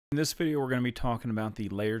In this video, we're going to be talking about the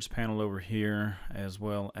layers panel over here, as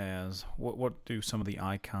well as what do some of the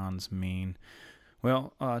icons mean.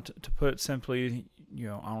 Well, to put it simply, I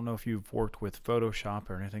don't know if you've worked with Photoshop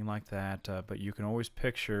or anything like that, but you can always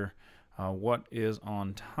picture what is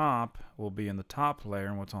on top will be in the top layer,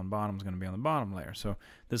 and what's on bottom is going to be on the bottom layer. So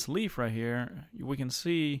this leaf right here, we can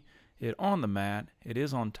see it on the mat. It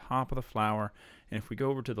is on top of the flower, and if we go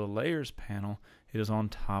over to the layers panel, it is on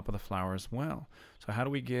top of the flower as well. So how do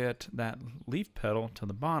we get that leaf petal to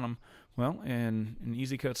the bottom? Well, in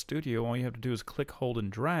EasyCut Studio, all you have to do is click, hold,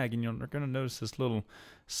 and drag, and you're going to notice this little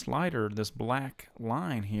slider, this black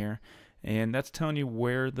line here, and that's telling you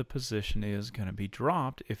where the position is going to be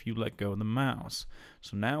dropped if you let go of the mouse.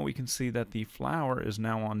 So now we can see that the flower is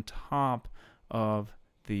now on top of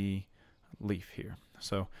the leaf here.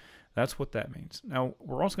 So that's what that means. Now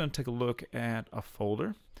we're also going to take a look at a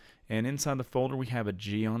folder, and inside the folder we have a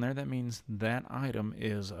G on there. That means that item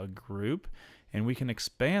is a group, and we can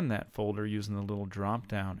expand that folder using the little drop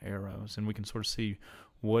down arrows, and we can sort of see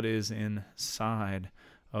what is inside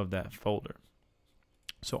of that folder.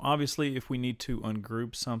 So obviously if we need to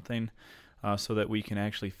ungroup something so that we can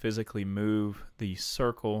actually physically move the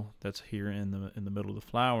circle that's here in the middle of the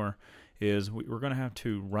flower, is we're going to have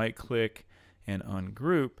to right click and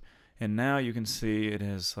ungroup, and now you can see it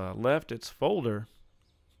has left its folder,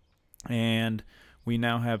 and we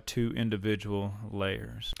now have two individual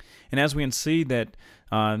layers. And as we can see that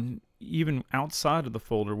even outside of the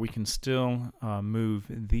folder, we can still move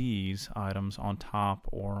these items on top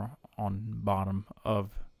or on bottom of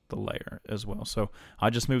the layer as well. So I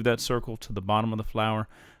just moved that circle to the bottom of the flower.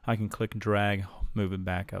 I can click and drag, move it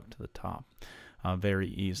back up to the top very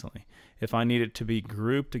easily. If I need it to be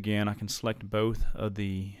grouped again, I can select both of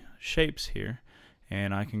the shapes here,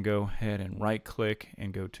 and I can go ahead and right click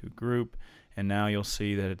and go to group, and now you'll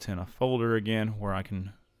see that it's in a folder again where I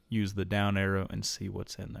can use the down arrow and see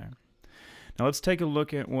what's in there. Now let's take a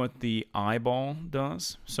look at what the eyeball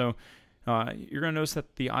does. So you're going to notice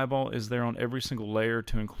that the eyeball is there on every single layer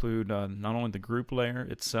to include not only the group layer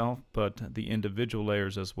itself, but the individual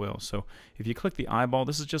layers as well. So if you click the eyeball,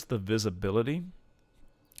 this is just the visibility.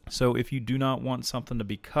 So if you do not want something to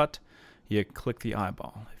be cut, you click the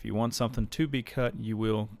eyeball. If you want something to be cut, you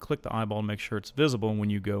will click the eyeball and make sure it's visible when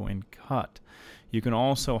you go and cut. You can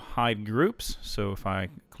also hide groups. So if I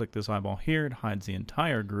click this eyeball here, it hides the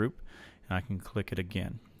entire group, and I can click it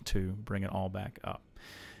again to bring it all back up.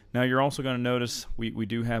 Now you're also going to notice we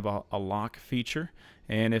do have a lock feature,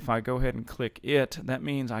 and if I go ahead and click it, that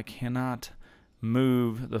means I cannot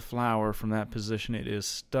move the flower from that position. It is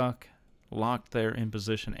stuck, locked there in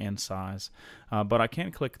position and size, but I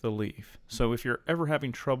can click the leaf. So if you're ever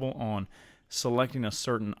having trouble on selecting a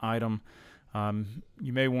certain item,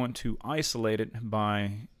 you may want to isolate it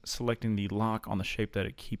by selecting the lock on the shape that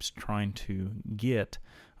it keeps trying to get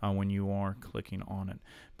when you are clicking on it.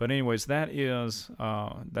 But anyways, that's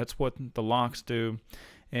what the locks do.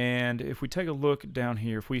 And if we take a look down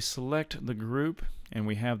here, if we select the group and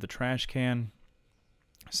we have the trash can,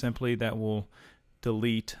 simply that will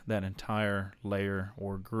delete that entire layer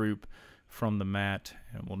or group from the mat,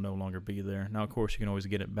 and it will no longer be there. Now of course you can always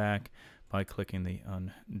get it back by clicking the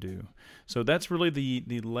undo. So that's really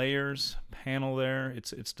the layers panel there.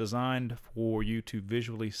 It's designed for you to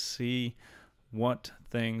visually see what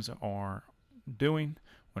things are doing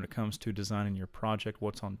when it comes to designing your project,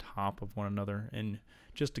 what's on top of one another, and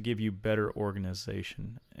just to give you better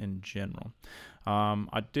organization in general.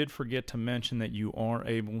 I did forget to mention that you are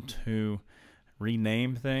able to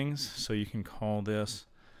rename things, so you can call this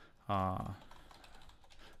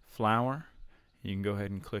flower. You can go ahead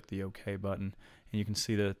and click the OK button, and you can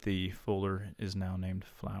see that the folder is now named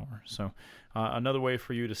flower. So another way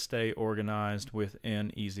for you to stay organized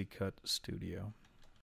within EasyCut Studio.